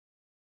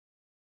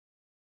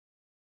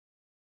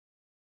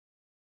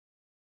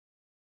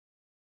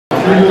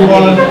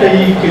வார்த்தை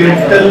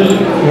கேட்டல்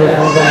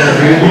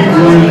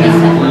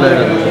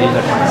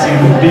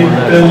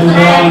சிந்தித்தல்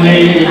தானே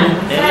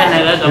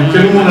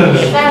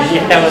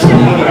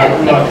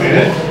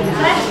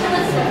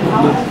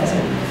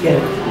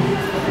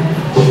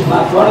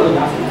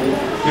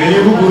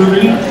தெளிவு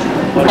குருவில்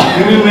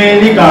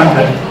திருமேனி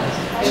காண்டல்.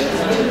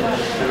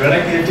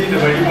 விளக்கேற்றி இந்த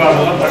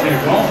வழிபாடெல்லாம்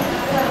பண்ணியிருக்கோம்.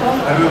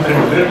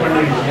 62 பேர்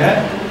பண்ணியிருக்கீங்க.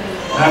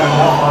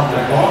 நாங்கள்லாம்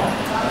பார்த்துருக்கோம்.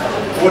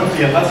 போட்டி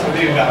எல்லாம்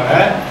சொல்லியிருக்காங்க.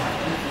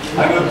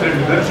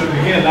 62 பேர்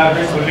சொல்றீங்க,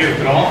 எல்லாருமே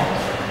சொல்லியிருக்கிறோம்.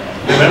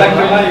 இந்த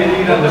விளக்கெல்லாம்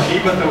எரிகிற அந்த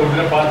தீபத்தை ஒரு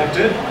தடவை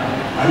பார்த்துட்டு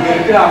அங்க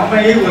இருக்கிற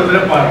அம்மையை ஒரு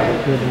தடவை பாருங்க.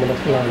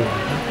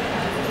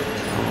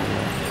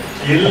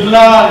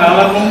 எல்லா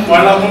நலமும்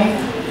வளமும்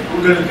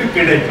உங்களுக்கு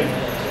கிடைக்கும்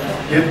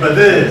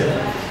என்பது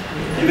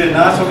இது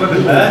நான்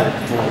சொல்றதில்லை.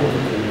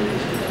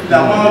 இந்த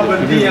அம்மாவை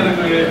பத்தி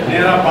எனக்கு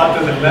நேரா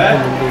பார்த்ததில்லை,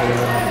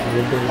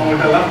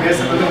 அவங்ககிட்ட எல்லாம்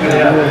பேசுறதும்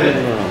கிடையாது.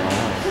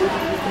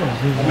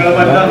 உங்களை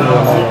மாதிரி தான்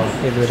நடக்கும்.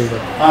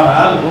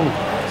 ஆனால்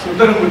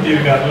சுந்தரமூர்த்தி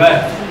இருக்காருல்ல,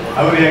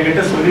 அவர்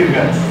என்கிட்ட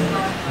சொல்லியிருக்காரு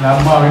இந்த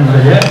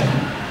அம்மாவினுடைய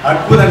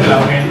அற்புதங்கள்,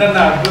 அவங்க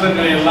என்னென்ன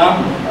அற்புதங்களை எல்லாம்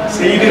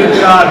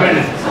செய்திருக்கிறார்கள்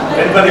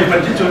என்பதை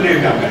பற்றி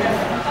சொல்லியிருக்காங்க.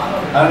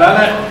 அதனால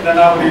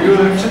நான் ஒரு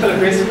 20 நிமிஷத்துல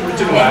பேசி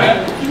முடிச்சிருவேன்.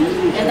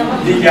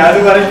 நீங்க அது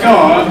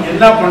வரைக்கும்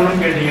என்ன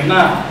பண்ணணும்னு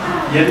கேட்டீங்கன்னா,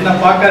 என்ன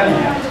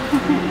பார்க்காதீங்க,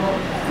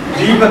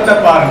 தீபத்தை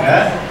பாருங்க,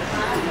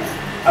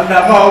 அந்த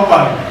அம்மாவை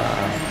பாருங்க,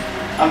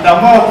 அந்த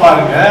அம்மாவை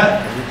பாருங்க,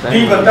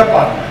 தீபத்தை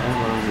பாருங்க,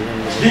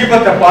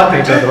 தீபத்தை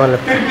பார்த்துட்டு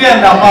திருப்பி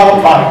அந்த அம்மாவை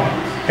பாருங்க.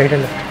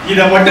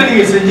 இதை மட்டும்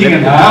நீங்க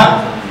செஞ்சீங்கன்னா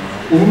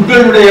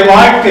உங்களுடைய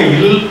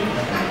வாழ்க்கையில்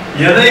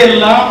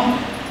எதையெல்லாம்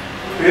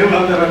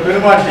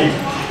பெருமாட்டி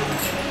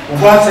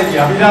உபாசகி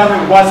அபிராமி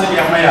உபாசகி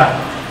அம்மையார்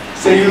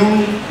செய்யும்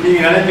நீங்க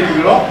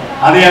நினைக்கிறீங்களோ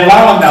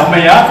அதையெல்லாம் அந்த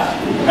அம்மையார்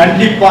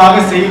கண்டிப்பாக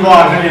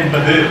செய்வார்கள்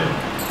என்பது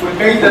ஒரு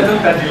கை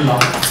தட்டல்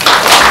தட்டிடலாம்.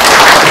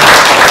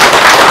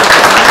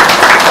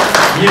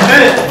 இது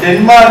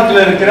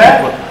டென்மார்க்ல இருக்கிற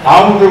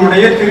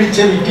அவங்களுடைய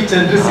திருச்செவிக்கு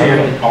சென்று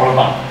சேரும்.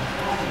 அவ்வளவுதான்.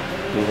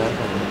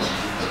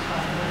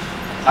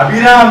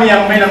 அபிராமி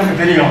அம்மை நமக்கு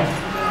தெரியும்,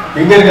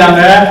 எங்க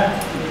இருக்காங்க?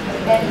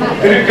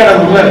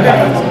 திருக்கடவுர்ல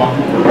இருக்காங்க.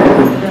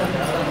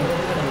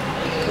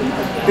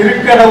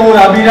 திருக்கடவுர்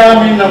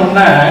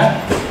அபிராமின்னு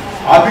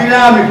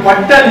அபிராமி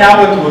பட்ட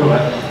ஞாபகத்துக்கு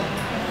வருவார்.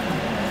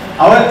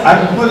 அவர்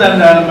அற்புத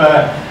நம்ம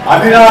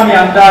அபிராமி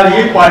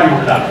அந்தாதியை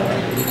பாடியுள்ளார்.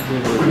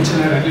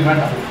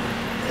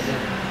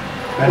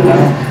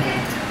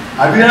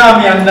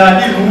 அபிராமி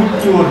அந்தாதி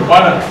 101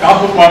 பாடல்,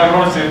 காப்பு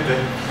பாடலோடு சேர்த்து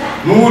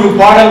 100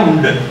 பாடல்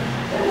உண்டு.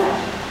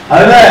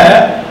 அதுல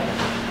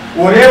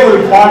ஒரே ஒரு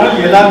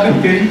பாடல்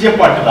எல்லாருக்கும் தெரிஞ்ச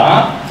பாட்டு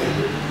தான்.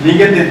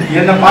 நீங்க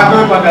என்ன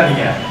பார்க்கவே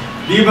பார்க்காதீங்க,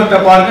 தீபத்தை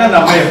பாருங்க, அந்த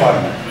அம்மையை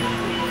பாருங்க.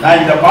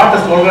 நான் இந்த பாட்டை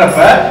சொல்றப்ப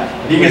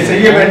நீங்க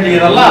செய்ய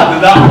வேண்டியதெல்லாம்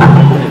அதுதான்.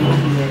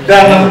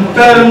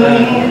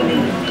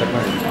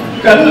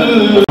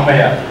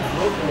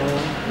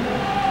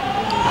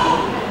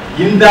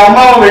 இந்த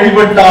அம்மாவை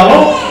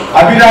வழிபட்டாலும்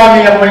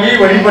அபிராமி அம்மையை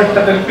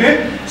வழிபட்டதற்கு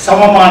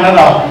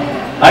சமமானதாகும்.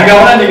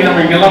 அதுக்காக நீங்க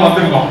நம்ம இங்கெல்லாம்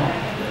வந்திருக்கோம்.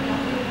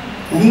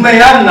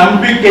 உண்மையா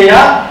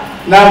நம்பிக்கையா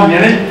நாம்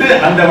நினைத்து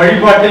அந்த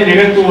வழிபாட்டை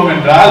நிகழ்த்துவோம்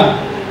என்றால்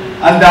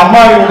அந்த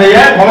அம்மாவினுடைய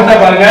முகத்தை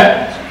பாருங்க,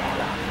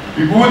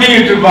 விபூதி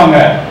இட்டிருப்பாங்க,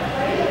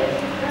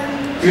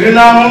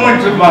 திருநாமம்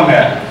இட்டிருப்பாங்க.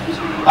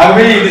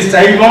 ஆகவே இது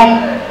சைவம்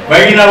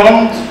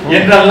வைணவம்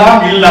என்றெல்லாம்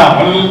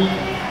இல்லாமல்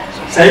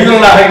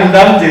சைவர்களாக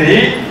இருந்தாலும் சரி,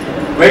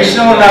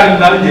 வைஷ்ணவர்களாக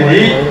இருந்தாலும்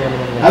சரி,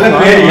 அல்லது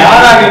வேறு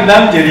யாராக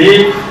இருந்தாலும் சரி,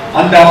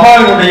 அந்த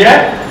அம்மாவினுடைய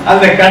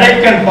அந்த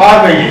கடைக்கண்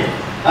பார்வையை,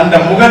 அந்த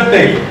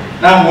முகத்தை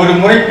நாம் ஒரு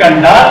முறை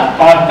கண்டால்,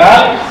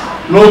 பார்த்தால்,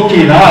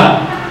 நோக்கினால்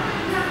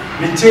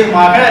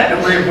நிச்சயமாக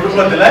நம்முடைய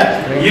குடும்பத்துல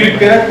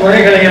இருக்கிற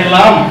குறைகளை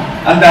எல்லாம்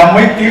அந்த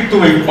அம்மை தீர்த்து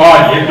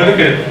வைப்பாள்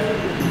என்பது.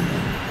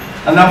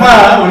 அந்த அம்மா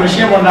ஒரு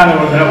விஷயம் பண்ணாங்க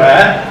ஒரு தடவை,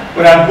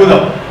 ஒரு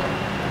அற்புதம்.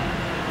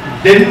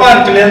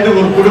 டென்மார்க்ல இருந்து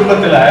ஒரு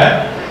குடும்பத்துல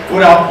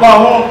ஒரு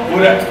அப்பாவும்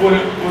ஒரு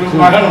ஒரு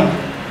மகனும்,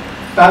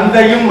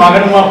 தந்தையும்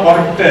மகனுமா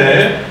புறப்பட்டு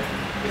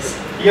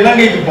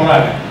இலங்கைக்கு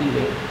போறாங்க.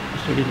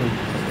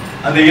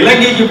 அந்த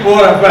இலங்கைக்கு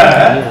போறப்ப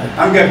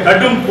அங்க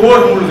கடும்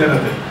போர்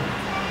மூழ்கிறது.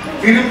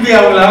 திரும்பி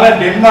அவங்களால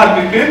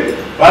டென்மார்க்கு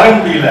வர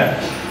முடியல.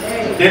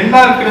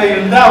 டென்மார்க்ல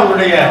இருந்தா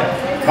அவருடைய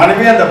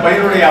மனைவி, அந்த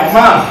பையனுடைய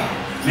அம்மா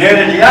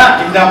நேரடியா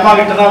இந்த அம்மா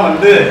கிட்ட தான்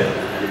வந்து,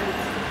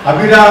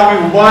 அபிராமி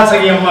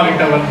உபாசகி அம்மா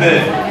கிட்ட வந்து,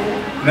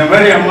 இந்த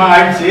மாதிரி அம்மா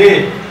ஆயிடுச்சு,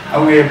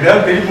 அவங்க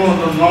எப்படியாவது திரும்பி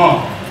வந்துடணும்,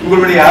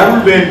 உங்களுடைய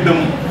அருள்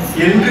வேண்டும்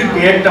என்று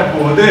கேட்ட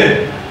போது,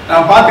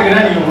 நான்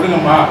பாத்துக்கிறேன், நீங்க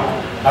விடுங்கம்மா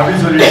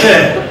அப்படின்னு சொல்லிட்டு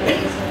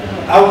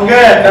அவங்க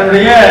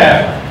தன்னுடைய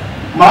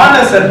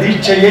மானச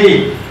தீட்சையை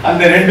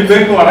அந்த 2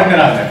 பேருக்கும்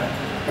வழங்குறாங்க.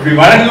 அப்படி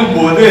வழங்கும்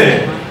போது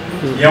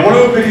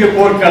எவ்வளவு பெரிய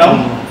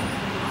போர்க்களம்,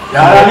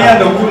 யாராலையும்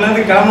அந்த ஊர்ல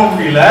இருந்து கிளம்ப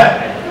முடியல,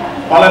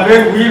 பல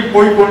பேர் உயிர்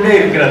போய்கொண்டே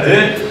இருக்கிறது.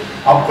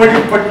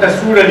 அப்படிப்பட்ட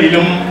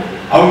சூழலிலும்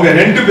அவங்க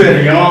 2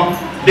 பேரையும்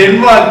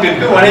டென்மார்க்கு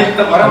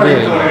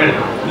வரவழைத்தவர்கள்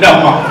இந்த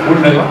அம்மா.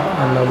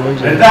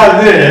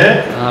 இரண்டாவது,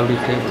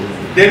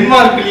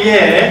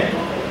 டென்மார்க்லயே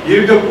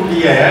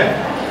இருக்கக்கூடிய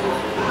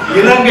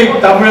இலங்கை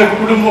தமிழர்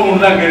குடும்பம்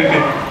ஒன்று அங்க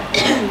இருக்கு.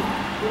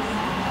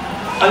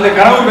 அந்த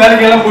கணவர்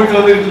வேலைக்கெல்லாம் போயிட்டு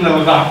வந்து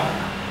இருந்தவர் தான்.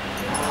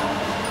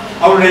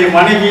 அவருடைய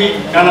மனைவி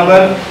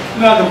கணவர்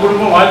அந்த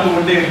குடும்பம் வாழ்ந்து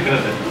கொண்டே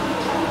இருக்கிறது.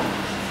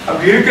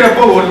 அப்படி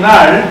இருக்கிறப்போ ஒரு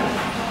நாள்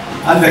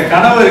அந்த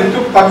கணவருக்கு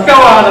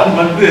பக்கவாதம்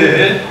வந்து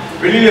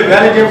வெளியில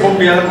வேலைக்கே போக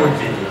முடியாத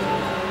போச்சு.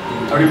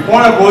 அப்படி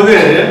போன போது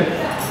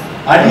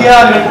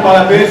அடியார்கள் பல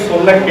பேர்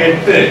சொல்ல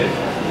கேட்டு,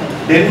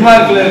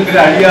 டென்மார்க்ல இருக்கிற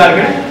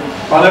அடியார்கள்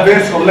பல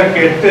பேர் சொல்ல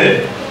கேட்டு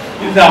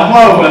இந்த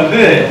அம்மாவை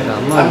வந்து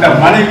அந்த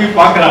மனைவி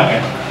பாக்குறாங்க.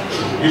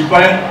 இப்ப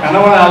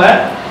கணவனால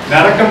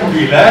நடக்க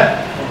முடியல,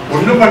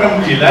 ஒண்ணும் பண்ண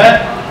முடியல,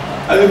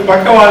 அது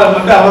பக்கவாதம்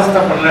வந்து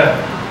அவஸ்தைப்படுற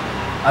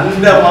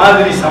அந்த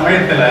மாதிரி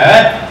சமயத்துல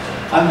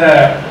அந்த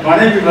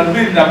மனைவி வந்து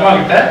இந்த அம்மா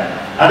கிட்ட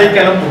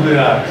அடைக்கலம்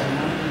புகுகிறார்கள்.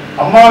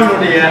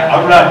 அம்மாவினுடைய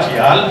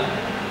அருளாட்சியால்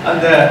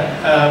அந்த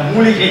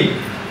மூலிகை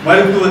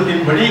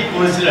மருத்துவத்தின்படி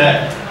ஒரு சில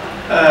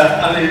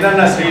அதை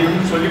என்னென்ன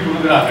செய்யணும்னு சொல்லி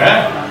கொடுக்குறாங்க.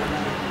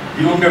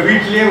 இவங்க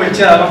வீட்டிலேயே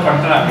வச்சு அதெல்லாம்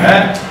பண்றாங்க.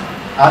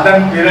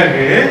 அதன்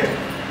பிறகு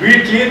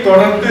வீட்டிலேயே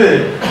தொடர்ந்து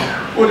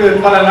ஒரு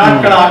பல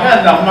நாட்களாக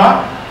அந்த அம்மா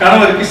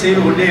கணவருக்கு செய்து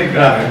கொண்டே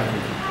இருக்கிறாங்க.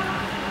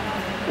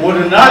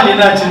 ஒரு நாள்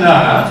என்னாச்சுன்னா,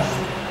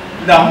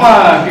 இந்த அம்மா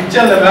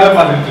கிச்சன்ல வேலை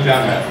பார்த்துட்டு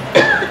இருக்காங்க.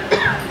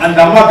 அந்த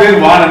அம்மா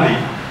பேர் வானதி.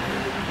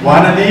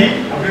 வானதி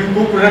அப்படின்னு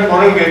கூப்பிடுற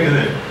குரல்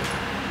கேட்குது.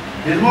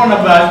 என்னமோ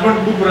நம்ம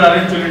ஹஸ்பண்ட்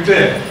கூப்பிடுறாருன்னு சொல்லிட்டு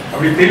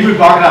அப்படி திரும்பி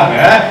பார்க்குறாங்க.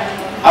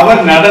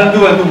 அவர் நடந்து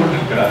வந்து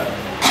கொண்டிருக்கிறார்.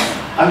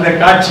 அந்த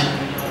காட்சி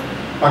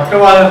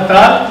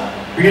பக்கவாதத்தால்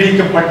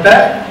பீடிக்கப்பட்ட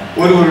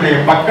ஒருவருடைய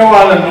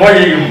பக்கவாத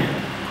நோயையும்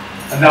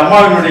அந்த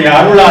அம்மாவினுடைய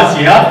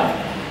அருளாசியால்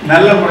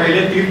நல்ல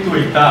முறையிலே தீர்த்து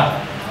வைத்தார்.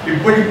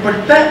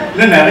 இப்படிப்பட்ட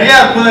இன்னும் நிறைய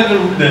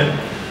அற்புதங்கள் உண்டு.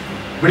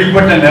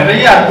 இப்படிப்பட்ட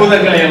நிறைய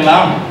அற்புதங்களை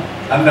எல்லாம்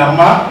அந்த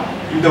அம்மா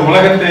இந்த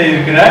உலகத்தில்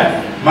இருக்கிற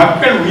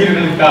மக்கள்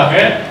உயிர்களுக்காக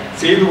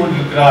செய்து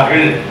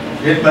கொண்டிருக்கிறார்கள்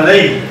என்பதை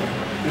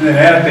இந்த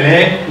நேரத்திலே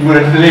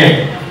உங்களிடத்திலே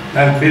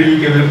நான்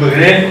தெரிவிக்க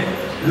விரும்புகிறேன்.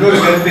 இன்னொரு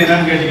கருத்து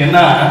என்னன்னு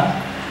கேட்டீங்கன்னா,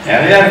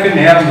 நிறைய இருக்கு,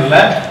 நேரம்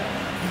இல்லை.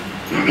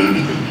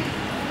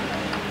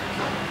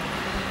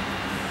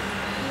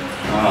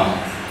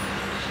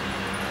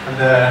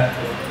 அந்த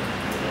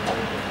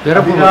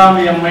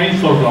அபிராமி அம்மைன்னு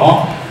சொல்றோம்,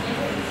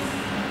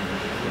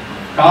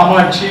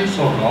 காமாட்சின்னு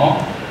சொல்றோம்,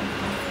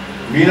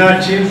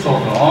 மீனாட்சின்னு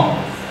சொல்றோம்,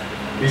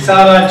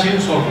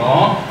 விசாலாட்சின்னு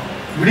சொல்றோம்.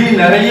 இப்படி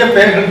நிறைய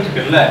பெயர்கள்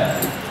இருக்குல்ல,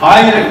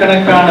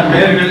 ஆயிரக்கணக்கான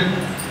பெயர்கள்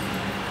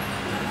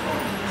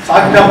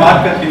சாக்த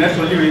மார்க்கத்தினர்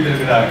சொல்லி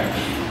வைத்திருக்கிறார்கள்.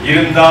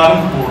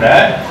 இருந்தாலும் கூட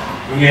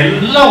இவங்க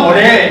எல்லாம்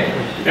ஒரே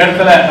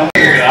இடத்துல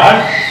நம்புகிறார்.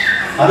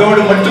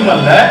 அதோடு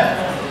மட்டுமல்ல,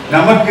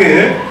 நமக்கு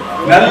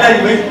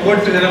நல்லறிவை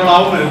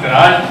போற்றுகிறவளாகவும்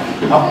இருக்கிறாள்.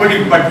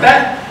 அப்படிப்பட்ட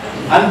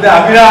அந்த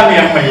அபிராமி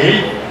அம்மையை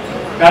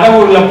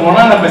கடவுள்ல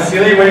போனா நம்ம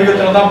சிலை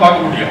வடிவத்துல தான்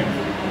பார்க்க முடியும்,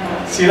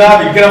 சிலா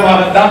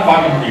விக்கிரமாகத்தான்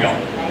பார்க்க முடியும்.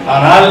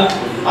 ஆனால்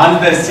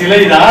அந்த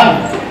சிலை தான்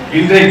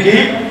இன்றைக்கு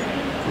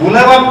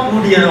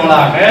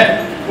உலவக்கூடியவளாக,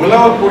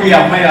 உலவக்கூடிய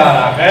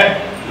அம்மையாராக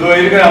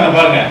இருக்கிறாங்க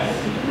பாருங்க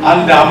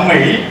அந்த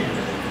அம்மை.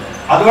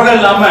 அதோட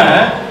இல்லாம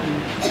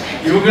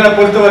இவங்களை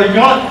பொறுத்த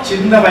வரைக்கும்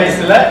சின்ன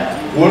வயசுல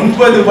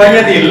 9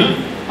 வயதில்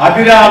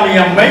அபிராமி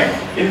அம்மை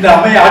இந்த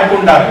அம்மையை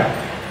ஆட்கொண்டார்கள்.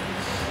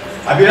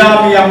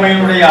 அபிராமி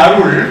அம்மையினுடைய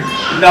அருள்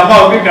இந்த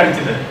அம்மாவுக்கு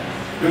கிடைச்சது.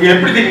 இவங்க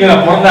எப்படி தெரியுங்களா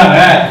பிறந்தாங்க?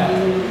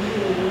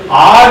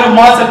 6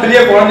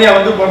 மாசத்திலேயே குழந்தைய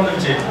வந்து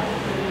பிறந்துச்சு.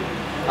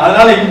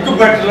 அதனால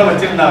இன்குபேட்டர்ல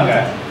வச்சிருந்தாங்க.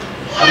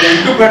 அந்த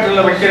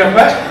இன்குபேட்டர்ல வைக்கிறப்ப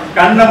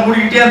கண்ணை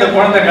மூடிக்கிட்டே அந்த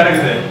குழந்தை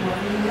கிடக்குது.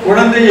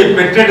 குழந்தையை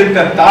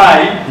பெற்றெடுத்த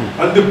தாய்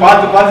வந்து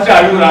பார்த்துட்டு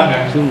அழுகுறாங்க.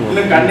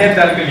 இன்னும் கண்ணே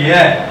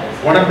திறக்கலையே,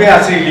 உடம்பே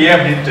அசையலையே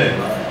அப்படின்ட்டு.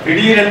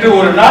 திடீரென்று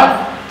ஒரு நாள்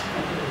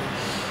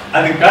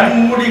அது கண்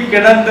மூடி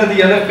கிடந்தது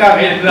எதற்காக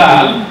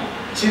என்றால்,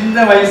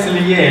 சின்ன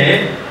வயசுலேயே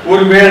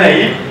ஒருவேளை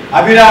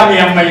அபிராமி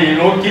அம்மையை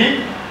நோக்கி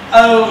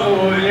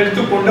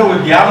எடுத்துக்கொண்ட ஒரு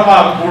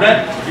தியானமாக கூட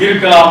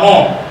இருக்கலாமோ.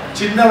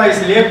 சின்ன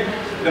வயசுலேயே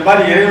இந்த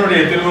மாதிரி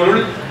இறைவனுடைய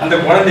திருவருள் அந்த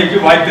குழந்தைக்கு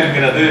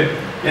வாய்த்திருக்கிறது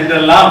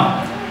என்றெல்லாம்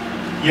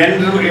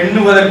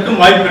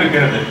எண்ணுவதற்கும் வாய்ப்பு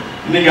இருக்கிறது.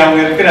 இன்னைக்கு அவங்க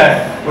இருக்கிற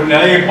ஒரு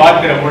நிலையை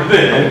பார்க்கிற பொழுது,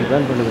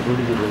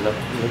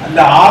 அந்த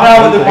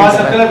 6வது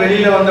மாசத்துல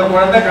வெளியில வந்த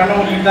குழந்தை கண்ணை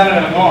மூடிட்டு தானே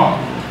கிடக்கும்.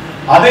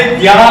 அதை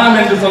தியானம்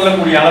என்று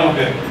சொல்லக்கூடிய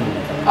அளவுக்கு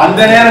அந்த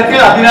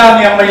நேரத்தில்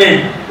அபிராமி அம்மையை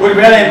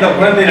ஒருவேளை இந்த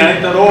குழந்தை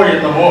நினைத்ததோ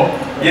என்னவோ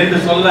என்று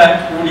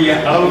சொல்லக்கூடிய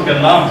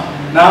அளவுக்கெல்லாம்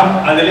நாம்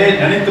அதிலே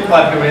நினைத்து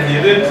பார்க்க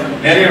வேண்டியது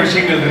நிறைய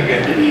விஷயங்கள் இருக்கு.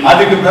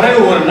 அதுக்கு பிறகு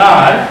ஒரு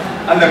நாள்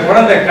அந்த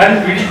குழந்தை கண்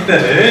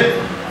விழித்தது,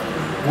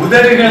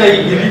 உதடுகளை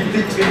விரித்து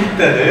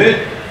சிரித்தது,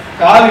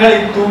 கால்களை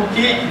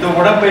தூக்கி இந்த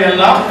உடம்பை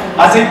எல்லாம்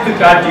அசைத்து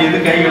காட்டியது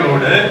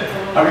கைகளோடு.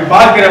 அப்படி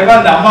பார்க்கிறப்ப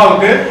அந்த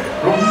அம்மாவுக்கு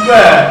ரொம்ப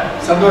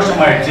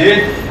சந்தோஷமாயிடுச்சு.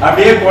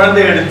 அப்படியே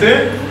குழந்தை எடுத்து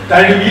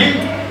தழுவி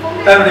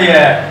தன்னுடைய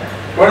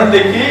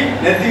குழந்தைக்கு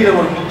நெத்தியில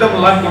ஒரு முத்தம்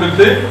எல்லாம்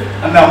கொடுத்து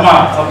அந்த அம்மா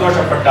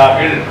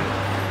சந்தோஷப்பட்டார்கள்.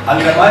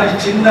 அந்த மாதிரி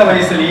சின்ன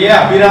வயசுலயே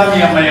அபிராமி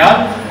அம்மையால்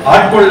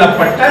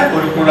ஆட்கொள்ளப்பட்ட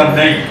ஒரு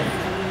குழந்தை.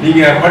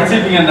 நீங்க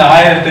படிச்சிருப்பீங்க அந்த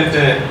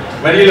 1008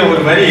 வரியில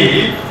ஒரு வரி,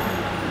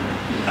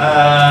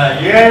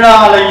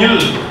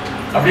 ஏழாலையில்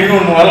அப்படின்னு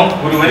ஒண்ணு வரும்,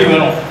 ஒரு வரி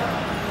வரும்.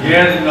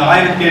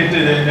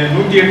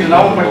 108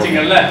 நாமம்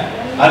படிச்சீங்கல்ல,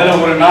 அதுல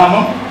ஒரு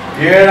நாமம்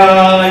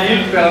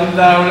ஏழாலையில்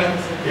பிறந்தவள்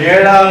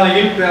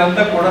ஏழாலையில்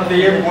பிறந்த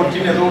குழந்தையே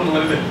போற்றின்னு ஏதோ ஒன்று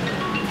வருது.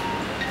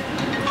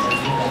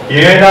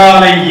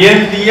 ஏழாலை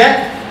ஏந்திய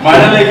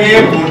மழலையே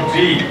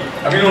போற்றி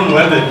அப்படின்னு ஒண்ணு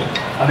வருது.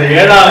 அந்த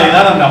ஏழாலை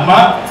தான் அந்த அம்மா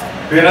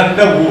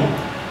பிறந்த ஊர்,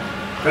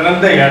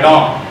 பிறந்த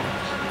இடம்.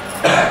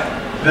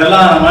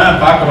 இதெல்லாம் நம்ம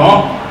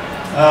பார்க்கிறோம்.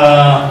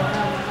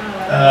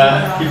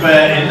 இப்ப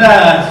என்ன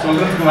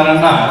சொல்றதுக்கு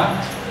வரேன்னா,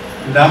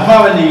 இந்த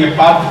அம்மாவை நீங்க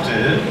பார்த்துட்டு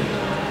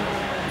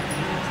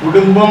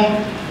குடும்பம்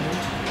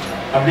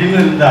அப்படின்னு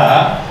இருந்தா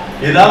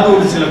ஏதாவது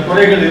ஒரு சில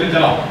குறைகள்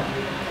இருக்கலாம்.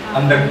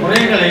 அந்த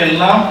குறைகளை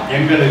எல்லாம்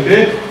எங்களுக்கு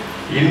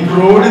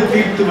இன்றோடு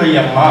தீர்த்து வை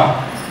அம்மா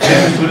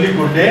என்று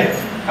சொல்லிக்கொண்டே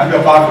அங்க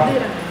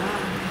பார்க்கணும்.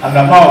 அந்த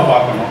அம்மாவை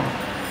பார்க்கணும்.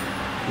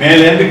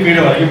 மேலேருந்து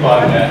கீழே வரைக்கும்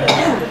பாருங்க.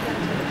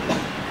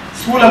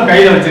 சூலம்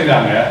கையில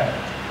வச்சிருக்காங்க.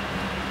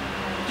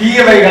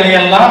 தீயவைகளை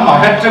எல்லாம்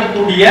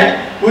அகற்றக்கூடிய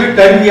ஒரு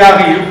கருவியாக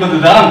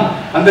இருப்பதுதான்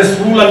அந்த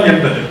சூலம்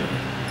என்பது.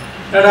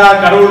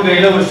 கடவுள்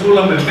கையில ஒரு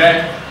சூலம் இருக்க,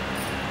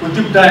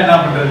 குத்திவிட்டா என்ன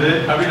பண்றது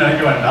அப்படின்னு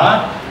நினைக்க வேண்டாம்.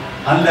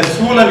 அந்த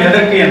சூலம்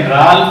எதற்கு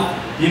என்றால்,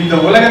 இந்த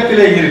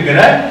உலகத்திலே இருக்கிற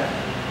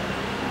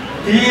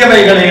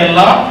தீயவைகளை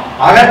எல்லாம்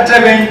அகற்ற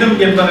வேண்டும்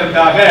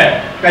என்பதற்காக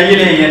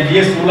கையிலே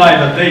ஏந்திய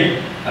சூலாயுதத்தை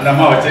அந்த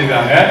அம்மா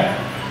வச்சிருக்காங்க.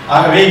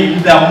 ஆகவே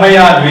இந்த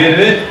அம்மையார்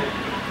வேறு,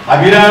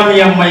 அபிராமி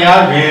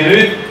அம்மையார் வேறு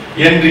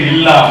என்று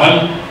இல்லாமல்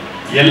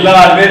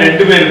எல்லாருமே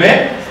ரெண்டு பேருமே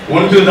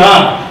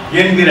ஒன்றுதான்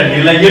என்கிற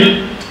நிலையில்,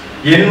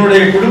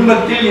 என்னுடைய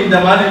குடும்பத்தில் இந்த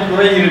மாதிரி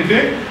குறை இருக்கு,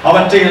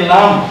 அவற்றை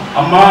எல்லாம்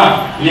அம்மா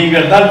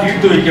நீங்கள் தான்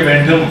தீர்த்து வைக்க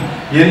வேண்டும்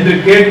என்று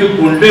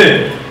கேட்டுக்கொண்டு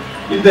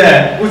இந்த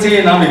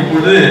பூஜையை நாம்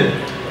இப்பொழுது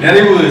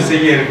நிறைவு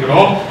செய்ய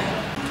இருக்கிறோம்.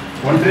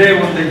 ஒன்றே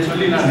ஒன்றை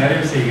சொல்லி நான்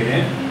நிறைவு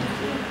செய்கிறேன்.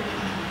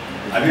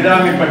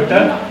 அபிராமி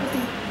பட்டர்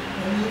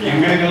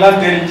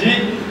எங்களுக்கெல்லாம் தெரிஞ்சு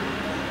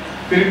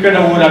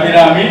திருக்கடவுர்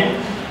அபிராமி,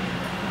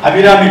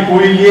 அபிராமி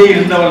கோயிலே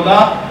இருந்தவர்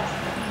தான்.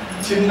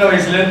 சின்ன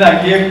வயசுல இருந்து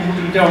அங்கேயே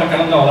கும்பிட்டுக்கிட்டு அவளை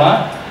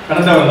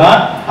கடந்தவர் தான்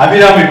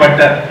அபிராமி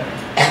பட்டர்.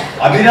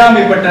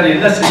 அபிராமி பட்டர்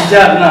என்ன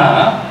செஞ்சார்னா,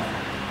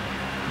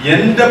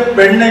 எந்த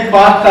பெண்ணை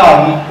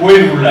பார்த்தாலும்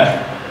கோயிலுக்குள்ள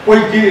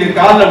போய்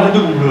காலில்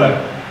விழுந்து கும்பிடுவார்.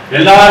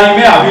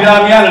 எல்லாரையுமே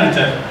அபிராமியா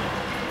நினைச்சார்.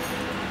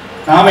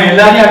 நாம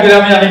எல்லாரையும்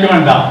அபிராமியா நினைக்க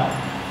வேண்டாம்.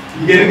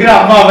 இங்க இருக்கிற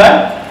அம்மாவை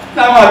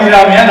நாம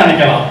அபிராமியா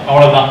நினைக்கலாம்,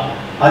 அவ்வளவுதான்.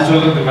 அது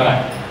சொல்றதுக்கு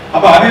வரேன்.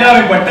 அப்ப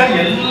அபிராமி பட்டர்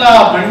எல்லா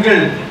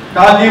பெண்கள்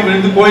காலையும்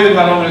விழுந்து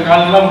கோயிலுக்கு வரவங்க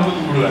காலெல்லாம் விழுந்து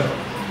கும்பிடுவார்.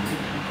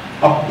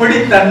 அப்படி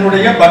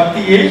தன்னுடைய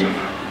பக்தியை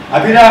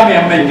அபிராமி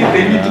அம்மைக்கு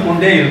தெரிவித்துக்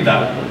கொண்டே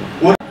இருந்தார்.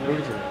 ஒரு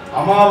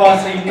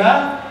அமாவாசைன்னா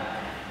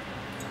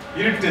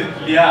இருட்டு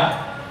இல்லையா,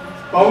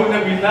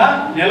 பௌர்ணமின்னா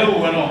நிலவு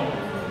வரும்,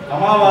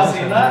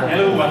 அமாவாசைன்னா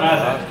நிலவு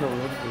வராது.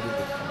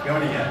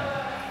 கவனிங்க,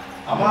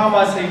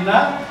 அமாவாசைன்னா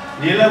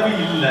நிலவு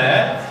இல்ல,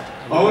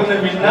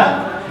 பௌர்ணமின்னா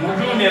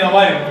முழு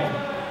நிலவா இருக்கும்.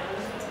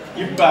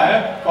 இப்ப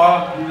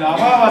இந்த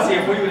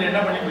அமாவாசையை போய் இவர்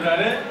என்ன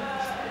பண்ணிக்கிறாரு,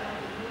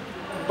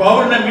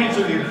 பௌர்ணமின்னு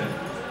சொல்லிடுறாரு.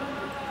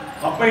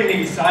 அப்ப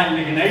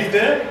இன்னைக்கு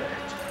நைட்டு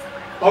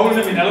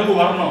பௌர்ணமி நிலவு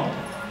வரணும்.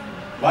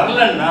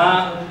 வரலன்னா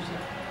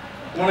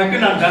உனக்கு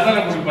நான்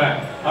தண்டனை கொடுப்பேன்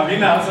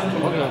அப்படின்னு அரசன்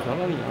சொல்றான்.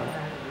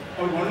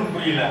 அவருக்கு ஒன்றும்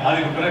புரியல.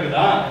 அதுக்கு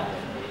பிறகுதான்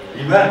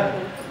இவர்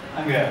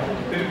அங்க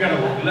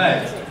திருக்கடவுர்ல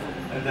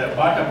இந்த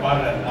பாட்டை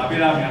பாடுறாரு.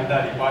 அபிராமி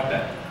அந்தாதி பாட்டை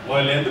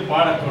முதல்ல இருந்து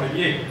பாட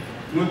தொடங்கி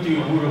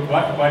 100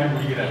 பாட்டு பாடி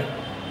முடிக்கிறார்.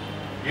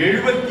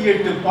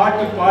 78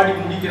 பாட்டு பாடி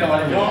முடிக்கிற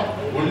வரைக்கும்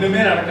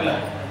ஒண்ணுமே நடக்கல.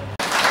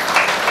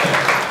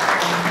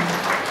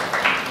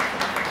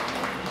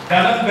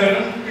 தனம்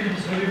பெறும் திருப்பி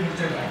சொல்லி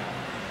முடிச்சிடலாம்.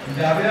 இந்த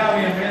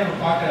அபிராமி அம்மையை நம்ம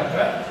பார்க்கிறப்ப,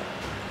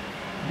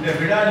 இந்த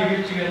விழா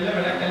நிகழ்ச்சிகள்ல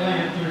விளக்கெல்லாம்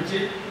எடுத்து வச்சு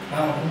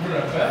நாம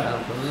கும்பிடுறப்ப,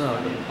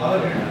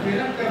 அவர்கள்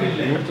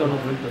பிறக்கவில்லை,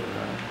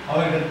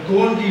 அவர்கள்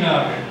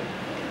தோன்றினார்கள்.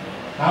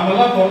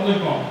 நாமெல்லாம்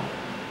பிறந்திருக்கோம்.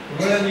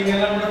 ஒருவேளை நீங்க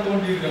எல்லாம் கூட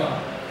தோன்றி இருக்கலாம்.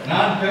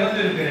 நான்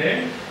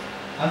பிறந்திருக்கிறேன்,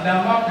 அந்த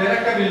அம்மா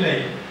பிறக்கவில்லை,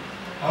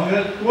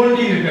 அவர்கள்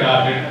தோன்றி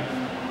இருக்கிறார்கள்.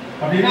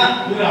 அப்படின்னா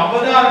ஒரு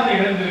அவதாரம்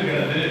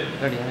நிகழ்ந்திருக்கிறது.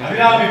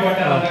 அபிராமி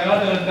பட்டர் அந்த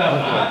காலத்துல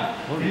இருந்தாருன்னா,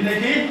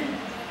 இன்னைக்கு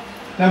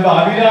நம்ம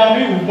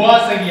அபிராமி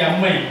உபாசகி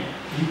அம்மை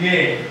இங்கே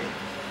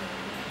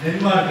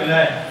டென்மார்க்ல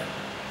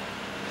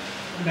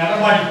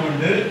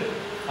நடமாடிக்கொண்டு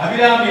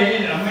அபிராமி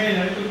அம்மையை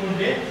நினைத்துக்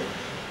கொண்டே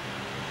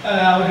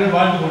அவர்கள்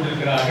வாழ்ந்து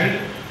கொண்டிருக்கிறார்கள்.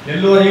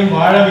 எல்லோரையும்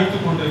வாழ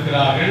வைத்துக்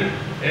கொண்டிருக்கிறார்கள்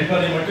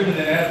என்பதை மட்டும்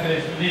இந்த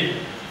நேரத்தில் சொல்லி,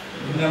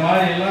 இந்த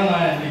மாதிரி எல்லாம்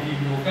நான் இன்னைக்கு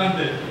இங்க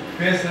உட்கார்ந்து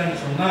பேசுறேன்னு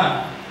சொன்னா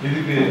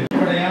இதுக்கு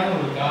அடிப்படையான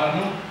ஒரு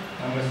காரணம்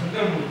நம்ம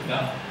சுந்தரமூர்த்தி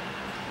தான்.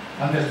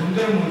 அந்த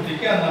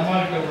சுந்தரமூர்த்திக்கு அந்த அம்மா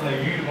கிட்ட உள்ள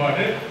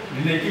ஈடுபாடு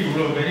இன்னைக்கு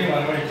இவ்வளவு பெரிய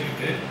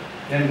வரவழைச்சிருக்கு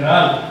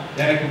என்றால்,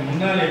 எனக்கு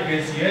முன்னாலே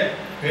பேசிய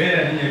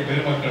பேரறிஞர்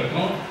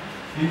பெருமக்களுக்கும்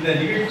இந்த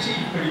நிகழ்ச்சி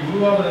இப்படி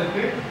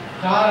உருவாவதற்கு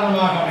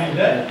காரணமாக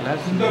அமைந்த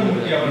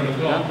சுந்தரமூர்த்தி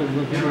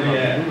அவர்களுக்கும் என்னுடைய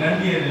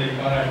நன்றியை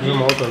பாராட்டி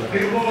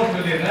திரும்பவும்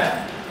சொல்லிடுறேன்.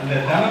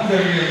 அந்த தனம்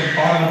தரும்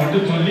பாடலை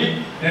மட்டும் சொல்லி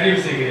நிறைவு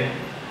செய்கிறேன்.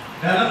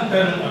 தனம்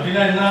தரும்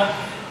அப்படின்னா என்ன?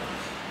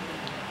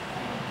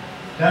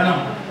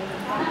 தனம்,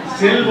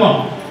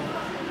 செல்வம்.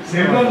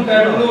 செல்வம்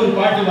தரும்னு ஒரு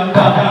பாட்டு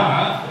வந்தாதான்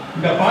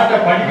இந்த பாட்டை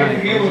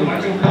படிக்கிறதுக்கே ஒரு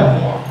மனுஷன் உள்ள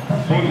போவான்.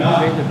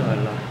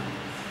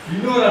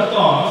 இன்னொரு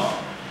அர்த்தம்,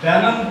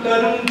 தனம்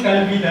தரும்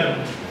கல்வி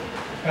தரும்.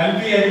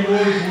 கல்வி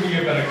அறிவோடு கூடிய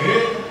பிறகு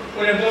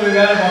ஒரு இடத்துல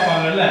வேலை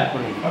பார்ப்பாங்கல்ல,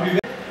 அப்படி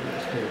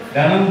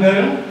தனம்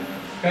தரும்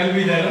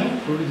கல்வி தரும்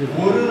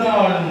ஒரு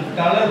நாளும்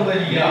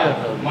தளர்வரியா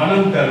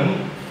மனம் தரும்.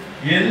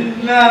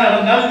 என்ன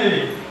நடந்தாலும்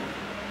சரி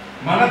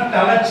மன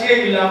தளர்ச்சியே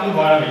இல்லாமல்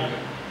வாழ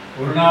வைக்கும்.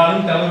 ஒரு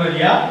நாளும்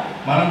தளர்வரியா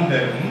மனம்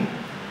தரும்.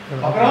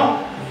 அப்புறம்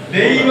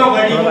தெய்வ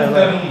வடிவம்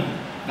தரும்.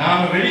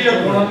 நாம வெளியில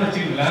போனோம்னு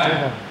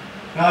வச்சுக்கலாம்,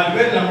 4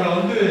 பேர் நம்மளை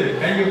வந்து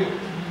கையை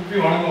குப்பி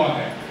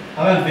வணங்குவாங்க,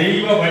 அதான்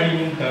தெய்வ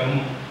வடிவம்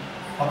தரும்.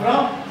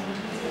 அப்புறம்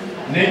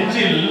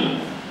நெஞ்சில்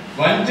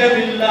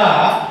வஞ்சமில்லா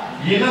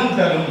இனம்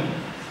தரும்.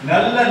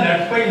 நல்ல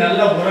நட்பை நல்ல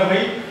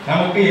உறவை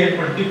நமக்கு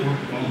ஏற்படுத்தி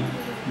கொடுக்கும்.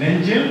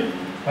 நெஞ்சில்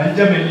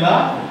பஞ்சமில்லா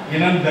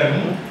இனம்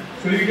தரும்.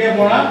 சொல்லிக்கிட்டே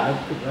போனா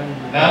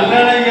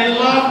நல்லனை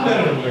எல்லாம்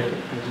தரும்.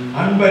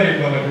 அன்பர்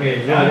என்பவர்களே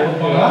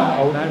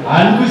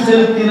அன்பு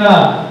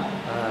செலுத்தினார்.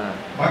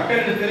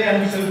 மக்களிடத்திலே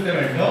அன்பு செலுத்த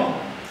வேண்டும்,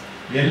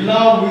 எல்லா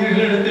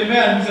உயிர்களிடத்திலுமே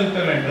அன்பு செலுத்த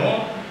வேண்டும்.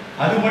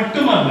 அது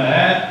மட்டுமல்ல,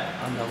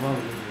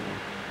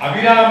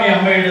 அபிராமி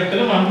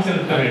அம்மையிடத்திலும் அன்பு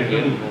செலுத்த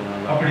வேண்டும்.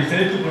 அப்படி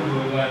செலுத்திக் கொண்டு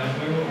வருவார்.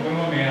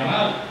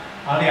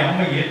 அதை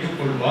அம்மை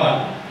ஏற்றுக்கொள்வார்.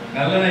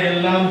 நல்லனை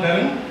எல்லாம்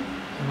தரும்.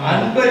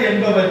 அன்பர்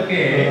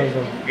என்பவர்க்கே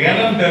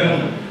கணம்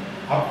தரும்.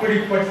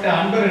 அப்படிப்பட்ட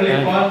அன்பர்களை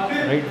பார்த்து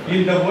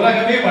இந்த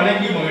உலகமே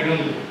வணங்கி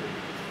மகிழும்.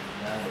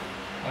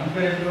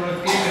 அன்பர்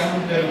என்பவர்க்கே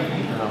கணம் தரும்.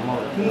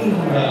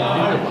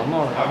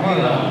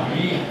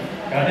 அபிராமி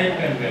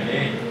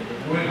கடைக்கண்களே,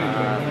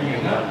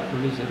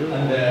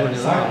 அந்த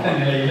சாத்த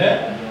நிலையில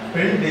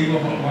பெண்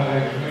தெய்வம்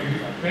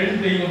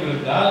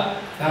இருந்தால்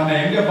நாம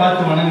எங்க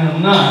பார்த்து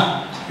வணங்கணும்னா,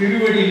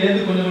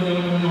 திருவடியிலேருந்து கொஞ்சம் கொஞ்சம்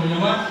கொஞ்சம் கொஞ்சம்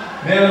கொஞ்சமா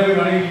மேல போய்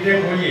வணங்கிக்கிட்டே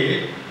போய்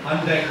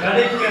அந்த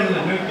கடைக்கண்ல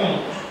நிற்கும்.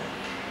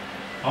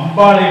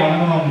 அம்பாளை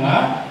வணங்கணும்னா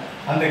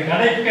அந்த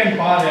கடைக்கண்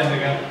பாதை, அந்த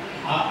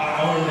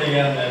அவருடைய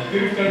அந்த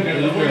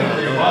திருக்கண்கள்ல போய்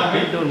அவருடைய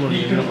பார்வை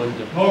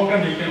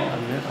நோக்கம் நிற்கணும்.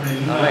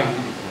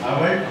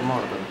 அவள்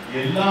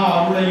எல்லா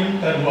அருளையும்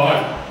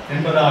தருவாள்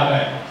என்பதாக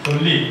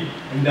சொல்லி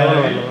இந்த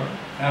அளவில்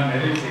நான்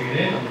நிறைவு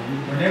செய்கிறேன்.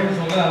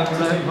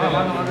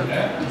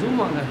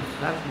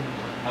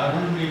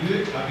 அருள்மிகு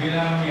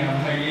அபிராமி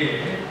அம்மையே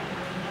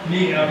நீ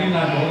அப்படின்னு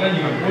நான் சொல்றேன்,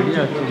 நீங்க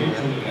போட்டின்னு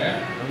சொல்லுங்க.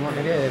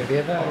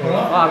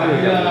 அப்புறம்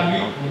அபிராமி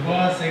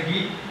உபாசகி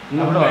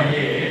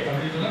அம்மையே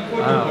அப்படின்னு சொன்னா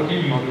போட்டி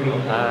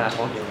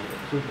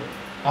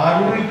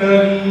அருள்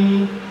தரும்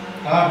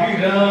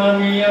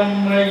அபிராமி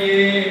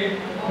அம்மையே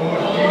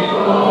போட்டி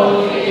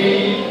போட்டி.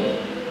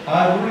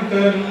 அருள்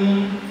தரும்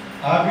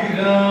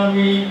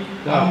அபிராமி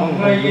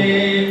அம்மையே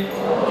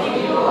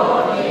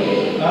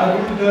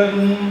அருள்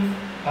தரும்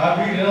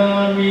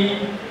அபிராமி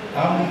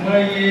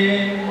அம்மையே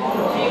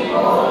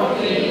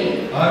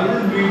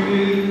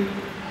அருள்மிகு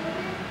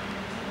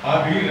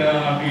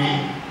அபிராமி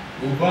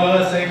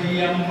உபாசகி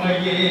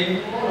அம்மையே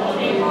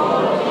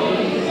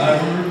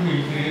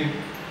அருள்மிகு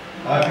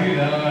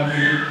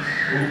அபிராமி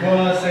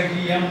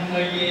உபாசகி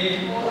அம்மையே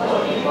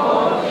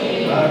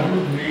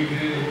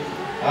அருள்மிகு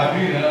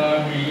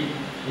அபிராமி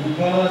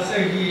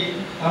உபாசகி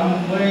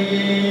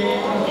அம்மையே.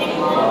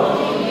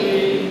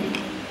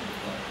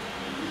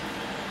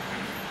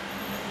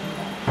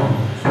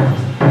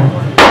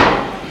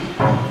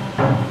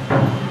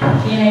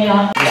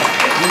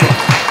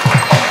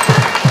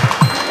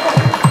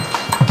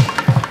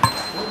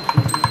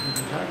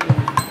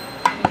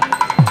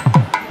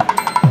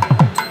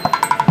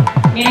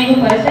 நினைவு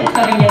பரிசை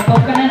கவிஞர்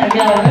கொக்கணன்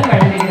ஐயா அவர்கள்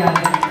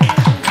வழங்குகிறார்கள்.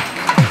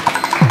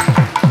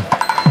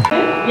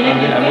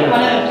 இலக்கியத்தில்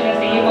பல ரச்சனை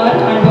செய்யுமாறு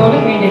அன்போடு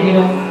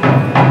வேண்டுகிறோம்.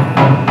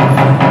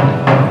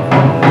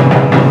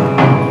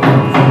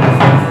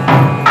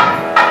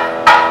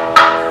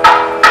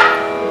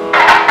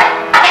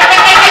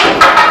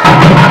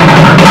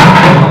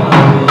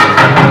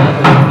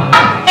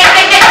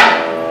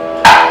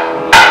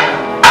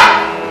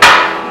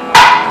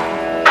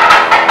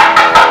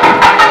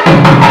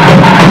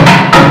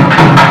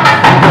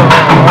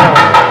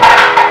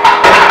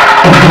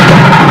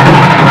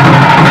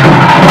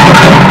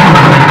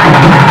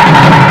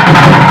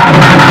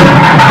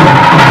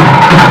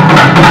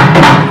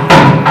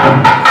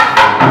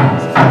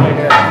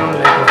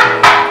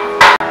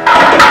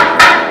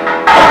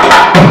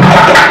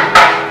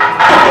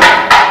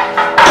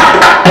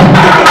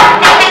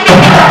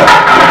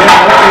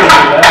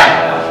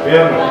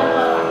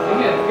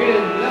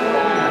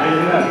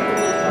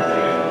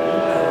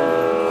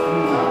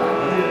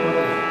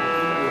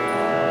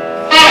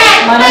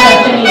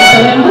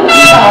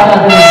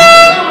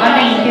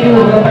 அன்னையின்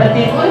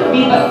திருவுருவப்படத்திற்கு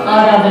தீப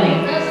ஆராதனை.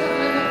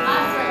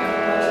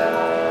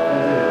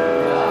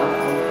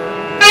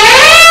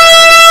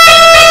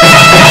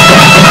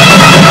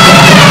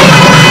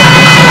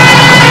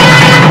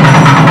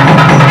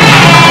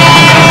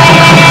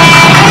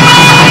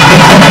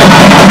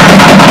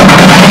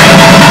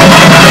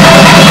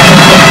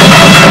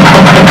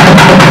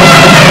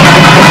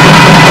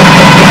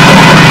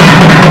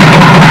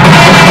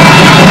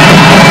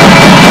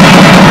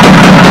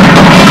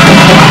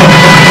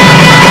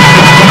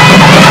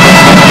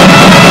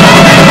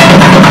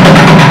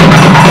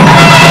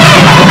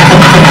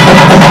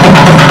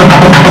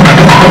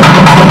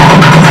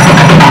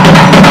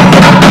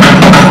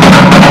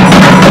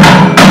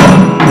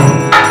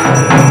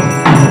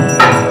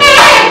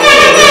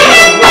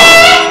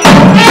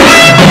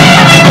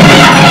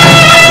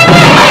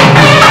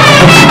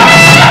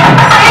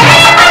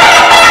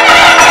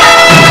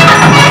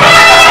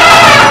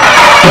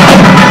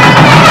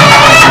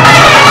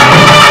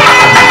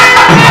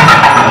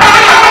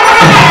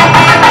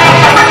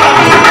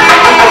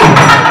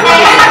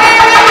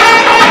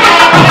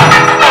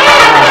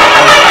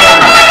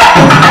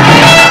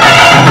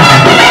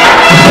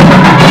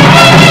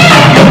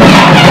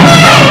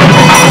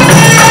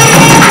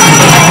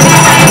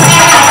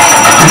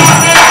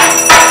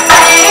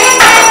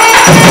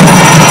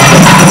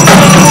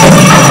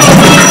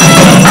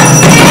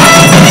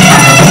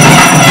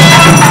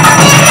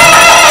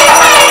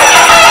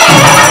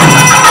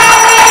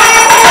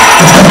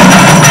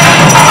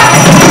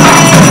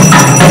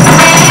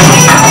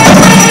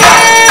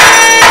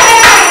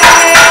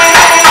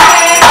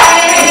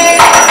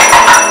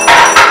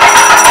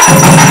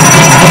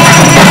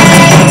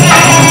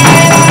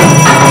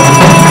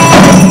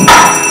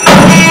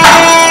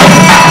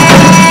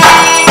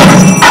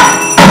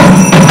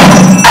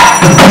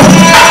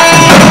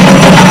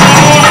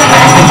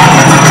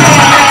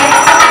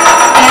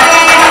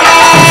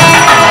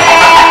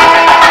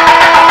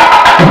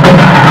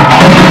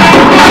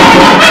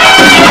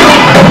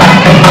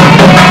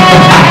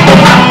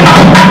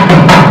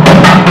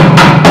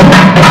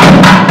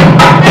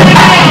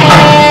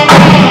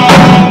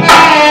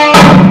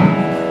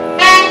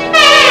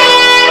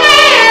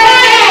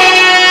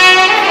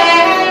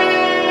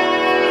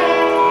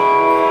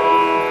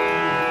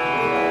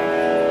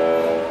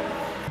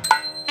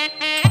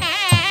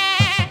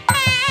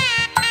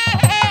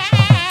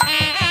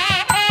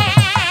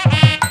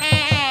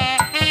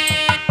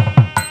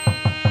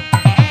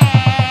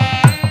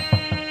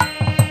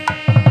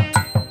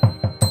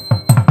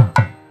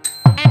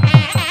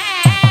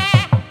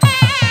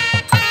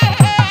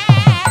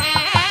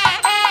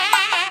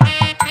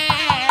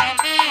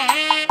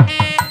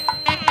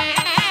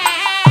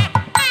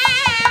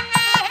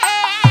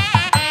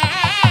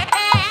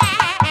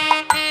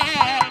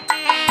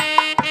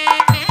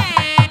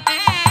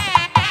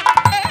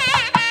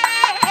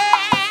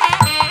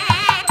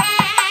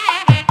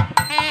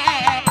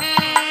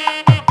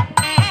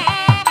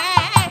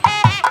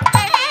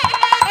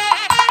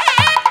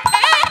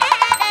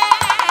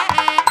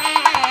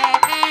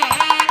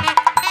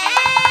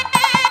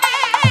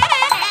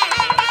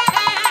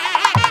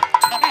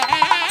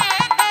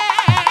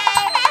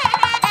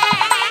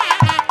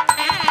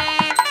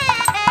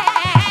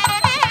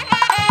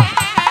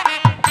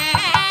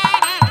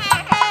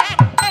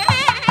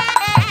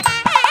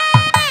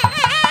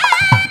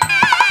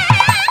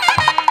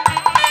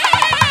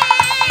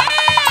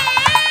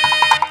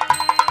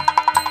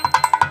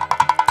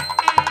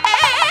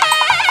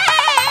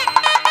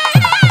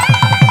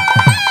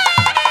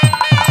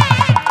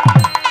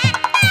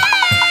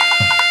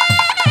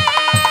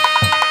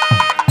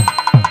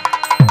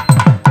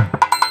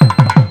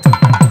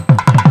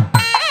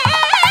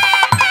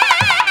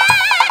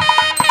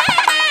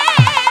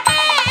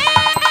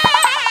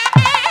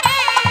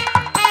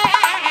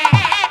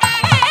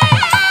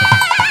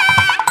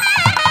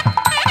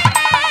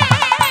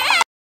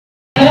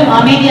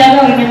 அமைதியாக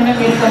ஒரு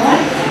நிமிடம்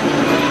இருக்கவும்.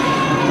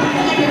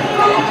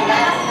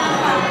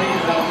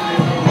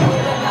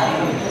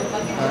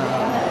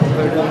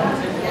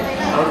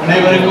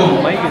 அனைவருக்கும்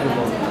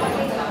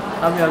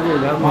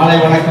மாலை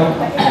வணக்கம்.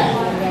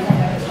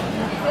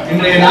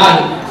 இன்றைய நாள்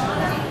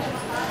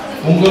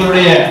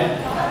உங்களுடைய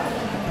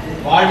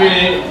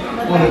வாழ்விலே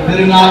ஒரு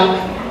திருநாள்.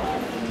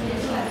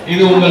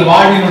 இது உங்கள்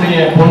வாழ்வினுடைய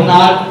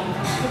பொன்னாள்,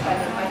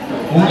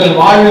 உங்கள்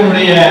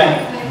வாழ்வினுடைய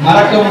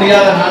மறக்க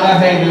முடியாத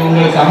நாளாக இது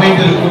உங்களுக்கு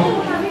அமைந்திருக்கும்.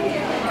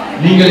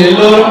 நீங்கள்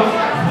எல்லோரும்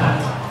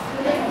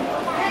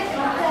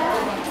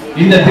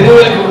இந்த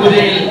திருவிளக்கு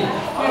பூஜையில்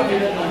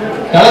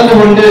கலந்து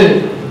கொண்டு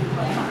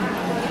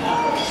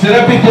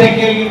சிறப்பு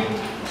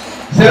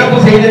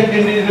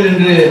செய்திருக்கின்றீர்கள்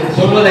என்று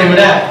சொல்வதை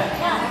விட,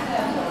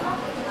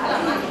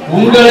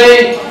 உங்களை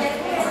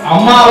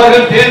அம்மா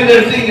அவர்கள்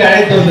தேர்ந்தெடுத்து இங்கு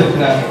அழைத்து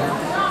வந்திருக்கிறார்கள்.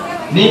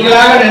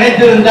 நீங்களாக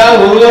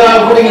நினைத்திருந்தால்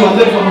ஒருவரால் கூட இங்கு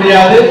வந்திருக்க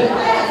முடியாது.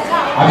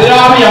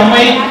 அபிராமி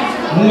அம்மை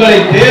உங்களை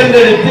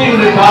தேர்ந்தெடுத்து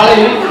இன்று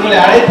காலையில் உங்களை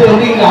அழைத்து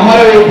வந்து இங்கு அமர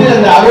வைத்து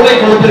அந்த அருளை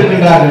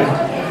கொடுத்திருக்கின்றார்கள்.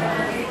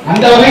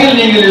 அந்த வகையில்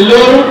நீங்கள்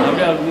எல்லோரும்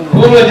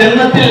பூர்வ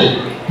ஜென்மத்தில்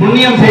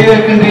புண்ணியம்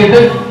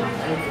செய்திருக்கின்றீர்கள்.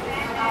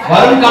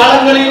 வரும்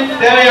காலங்களில்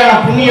தேவையான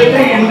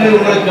புண்ணியத்தை இன்று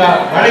உங்களுக்கு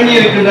வழங்கி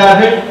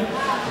இருக்கின்றார்கள்.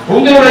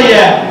 உங்களுடைய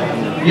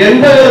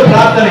எந்த ஒரு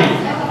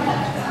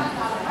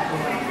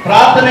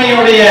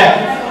பிரார்த்தனையுடைய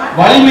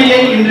வலிமையை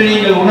இன்று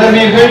நீங்கள்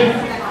உணர்வீர்கள்.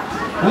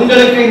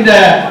 உங்களுக்கு இந்த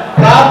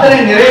பிரார்த்தனை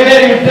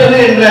நிறைவேறிவிட்டது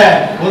என்ற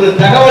ஒரு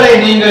தகவலை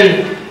நீங்கள்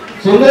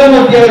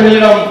சுந்தரமூர்த்தி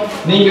அவர்களிடம்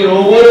நீங்கள்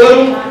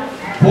ஒவ்வொருவரும்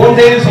போன்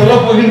செய்து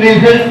சொல்லப்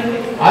போகின்றீர்கள்.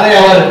 அதை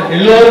அவர்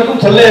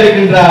எல்லோருக்கும் சொல்ல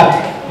இருக்கின்றார்.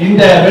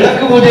 இந்த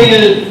விளக்கு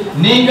பூஜையில்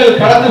நீங்கள்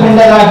கலந்து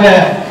கொண்டதாக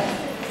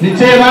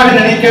நிச்சயமாக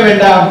நினைக்க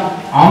வேண்டாம்.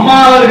 அம்மா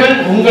அவர்கள்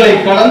உங்களை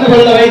கலந்து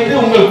கொள்ள வைத்து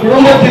உங்கள்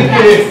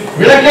குடும்பத்திற்கு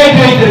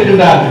விளக்கேற்றி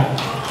வைத்திருக்கின்றார்கள்.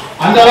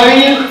 அந்த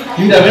வகையில்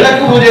இந்த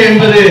விளக்கு பூஜை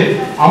என்பது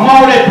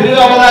அம்மாவுடைய திரு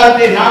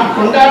அவதாரத்தை நாம்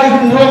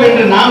கொண்டாடுகின்றோம்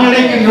என்று நாம்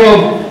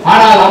நினைக்கின்றோம்.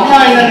 ஆனால் அம்மா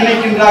என்ன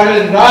நினைக்கின்றார்கள்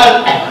என்றால்,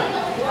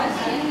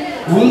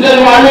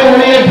 உங்கள் வாழ்வை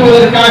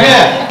ஒளியேற்றுவதற்காக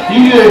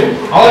இங்கு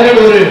அவர்கள்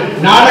ஒரு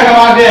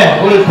நாடகமாக,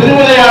 ஒரு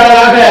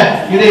திருவிளையாடலாக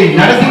இதை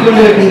நடத்தி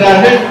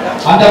கொண்டிருக்கின்றார்கள்.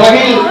 அந்த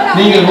வகையில்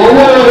நீங்கள்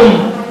ஒவ்வொருவரும்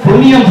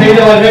புண்ணியம்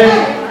செய்தவர்கள்,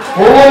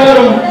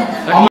 ஒவ்வொருவரும்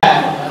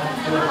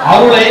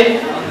அருளை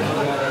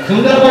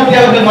சுந்தரமூர்த்தி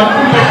அவர்கள்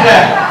மட்டும் பெற்ற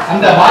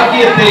அந்த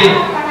பாக்கியத்தை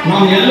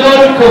நாம்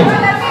எல்லோருக்கும்,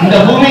 இந்த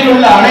பூமியில்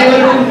உள்ள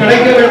அனைவருக்கும்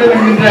கிடைக்க வேண்டும்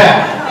என்கின்ற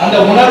அந்த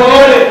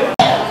உணர்வோடு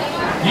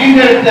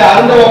ஈண்டெடுத்த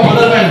அருந்தவ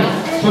புதல்வன்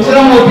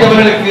சுந்தரமூர்த்தி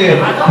அவர்களுக்கு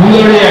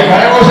உங்களுடைய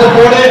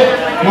கரகோஷத்தோடு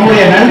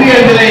நம்முடைய நன்றி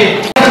அறிதலை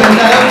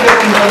எந்த அளவுக்கு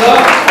இருக்கின்றதோ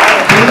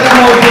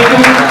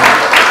சுந்தரமூர்த்திக்கும்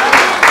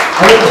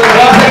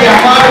உபாசகி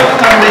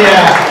அம்மாவுக்கும் நம்முடைய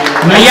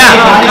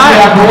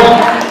நன்றியாக்குவோம்.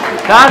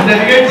 இந்த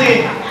நிகழ்ச்சி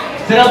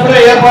சிறப்புற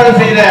ஏற்பாடு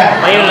செய்த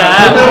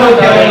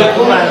சுந்தரமூர்த்தி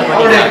அவர்களுக்கும்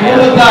அவருடைய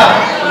குடும்பத்தார்,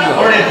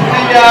 அவருடைய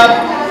துணைவியார்,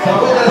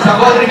 சகோதர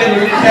சகோதரிகள்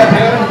உள்ளிட்ட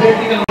பேரன்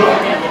பேட்டிகள்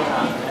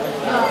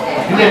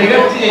இந்த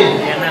நிகழ்ச்சி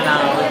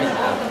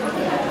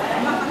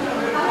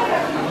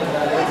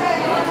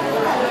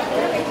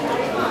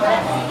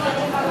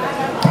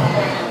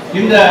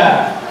இந்த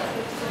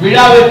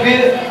விழாவிற்கு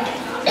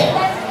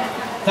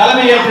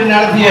தலைமையேற்று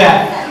நடத்திய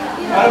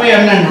அருமை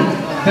அண்ணன்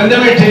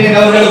செந்தமிழ் செழியன்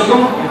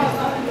அவர்களுக்கும்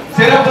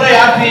சிறப்புரை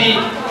ஆற்றி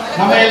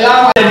நம்ம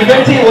எல்லாம்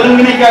நிகழ்ச்சியை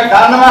ஒருங்கிணைக்க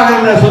காரணமாக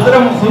இருந்த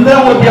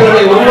சுந்தரமூர்த்தி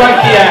அவர்களை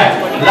உருவாக்கிய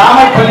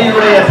ராமர்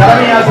பள்ளியினுடைய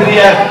தலைமை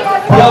ஆசிரியர்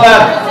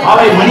புலவர்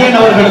ஆவை மணியன்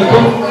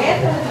அவர்களுக்கும்,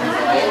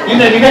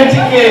 இந்த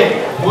நிகழ்ச்சிக்கு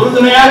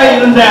உறுதுணையாக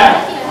இருந்த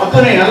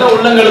அத்தனை நல்ல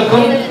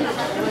உள்ளங்களுக்கும்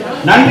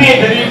நன்றியை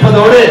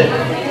தெரிவிப்பதோடு,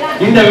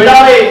 இந்த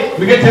விழாவை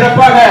மிக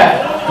சிறப்பாக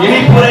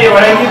இனிப்புரை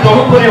வழங்கி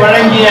தொகுப்புரை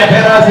வழங்கிய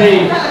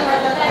பேராசிரியர்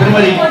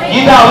திருமதி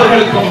கீதா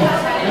அவர்களுக்கும்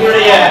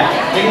உங்களுடைய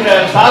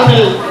எங்கள்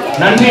சார்பில்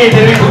நன்றியை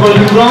தெரிவித்துக்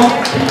கொள்கின்றோம்.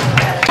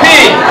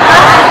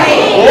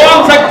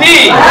 ஓம் சக்தி,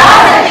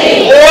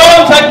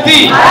 ஓம் சக்தி.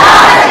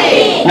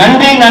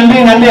 நன்றி நன்றி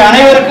நன்றி,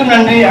 அனைவருக்கும்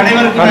நன்றி,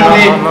 அனைவருக்கும்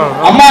நன்றி.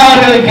 அம்மா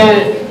அவர்களுக்கு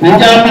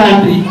நெஞ்சார்ந்த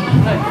நன்றி.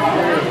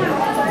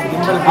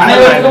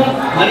 அனைவருக்கும்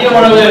மதிய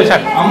உணவு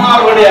அம்மா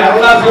அவர்களுடைய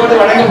அருளாசியோடு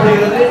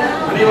வழங்கப்படுகிறது.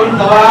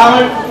 அனைவரும்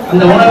தவறாமல்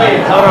அந்த உணவை